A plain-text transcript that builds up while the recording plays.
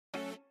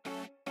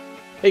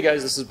Hey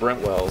guys, this is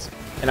Brent Wells,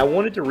 and I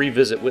wanted to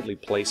revisit Whitley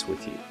Place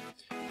with you.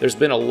 There's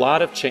been a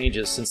lot of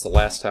changes since the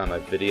last time I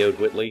videoed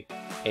Whitley,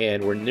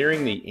 and we're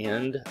nearing the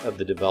end of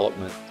the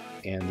development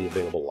and the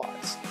available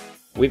lots.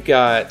 We've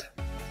got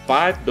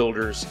 5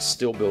 builders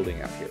still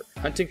building out here: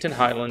 Huntington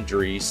Highland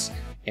Dries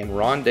and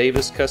Ron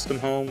Davis Custom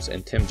Homes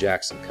and Tim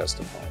Jackson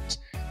Custom Homes.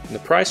 And the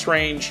price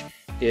range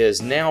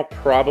is now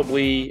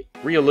probably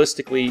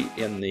realistically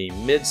in the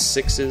mid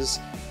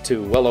 6s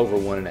to well over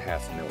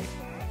 $1.5 million.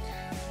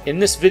 In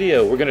this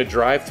video, we're going to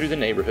drive through the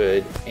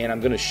neighborhood and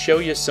I'm going to show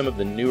you some of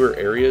the newer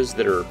areas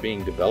that are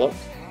being developed.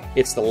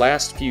 It's the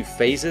last few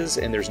phases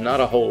and there's not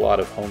a whole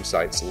lot of home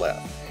sites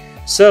left.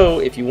 So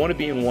if you want to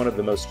be in one of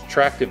the most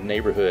attractive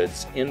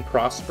neighborhoods in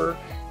Prosper,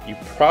 you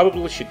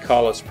probably should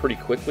call us pretty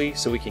quickly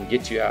so we can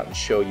get you out and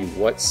show you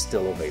what's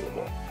still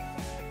available.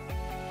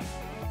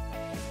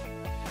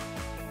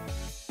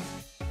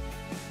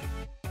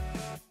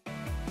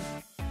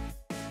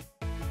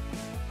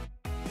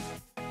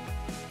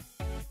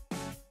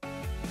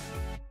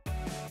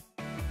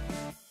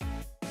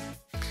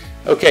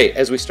 Okay,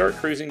 as we start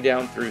cruising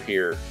down through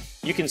here,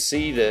 you can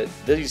see that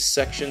these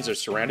sections are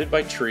surrounded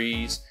by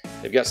trees.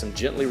 They've got some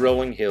gently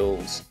rolling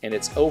hills, and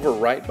it's over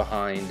right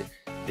behind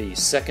the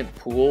second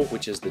pool,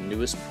 which is the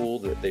newest pool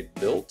that they've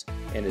built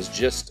and is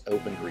just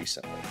opened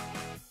recently.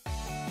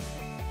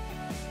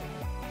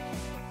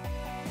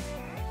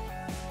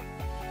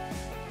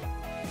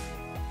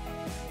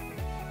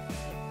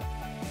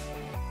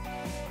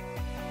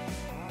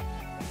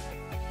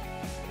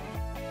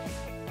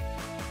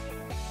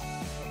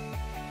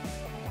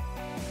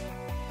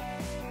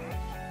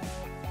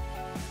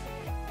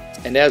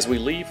 And as we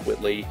leave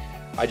Whitley,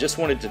 I just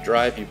wanted to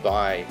drive you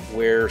by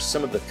where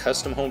some of the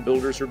custom home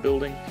builders are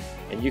building,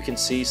 and you can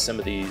see some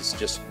of these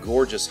just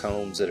gorgeous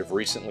homes that have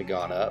recently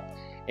gone up,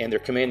 and they're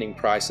commanding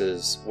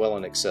prices well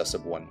in excess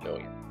of $1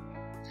 million.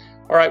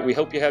 All right, we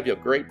hope you have a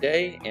great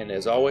day, and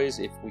as always,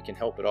 if we can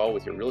help at all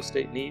with your real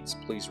estate needs,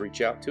 please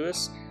reach out to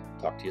us.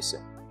 Talk to you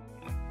soon.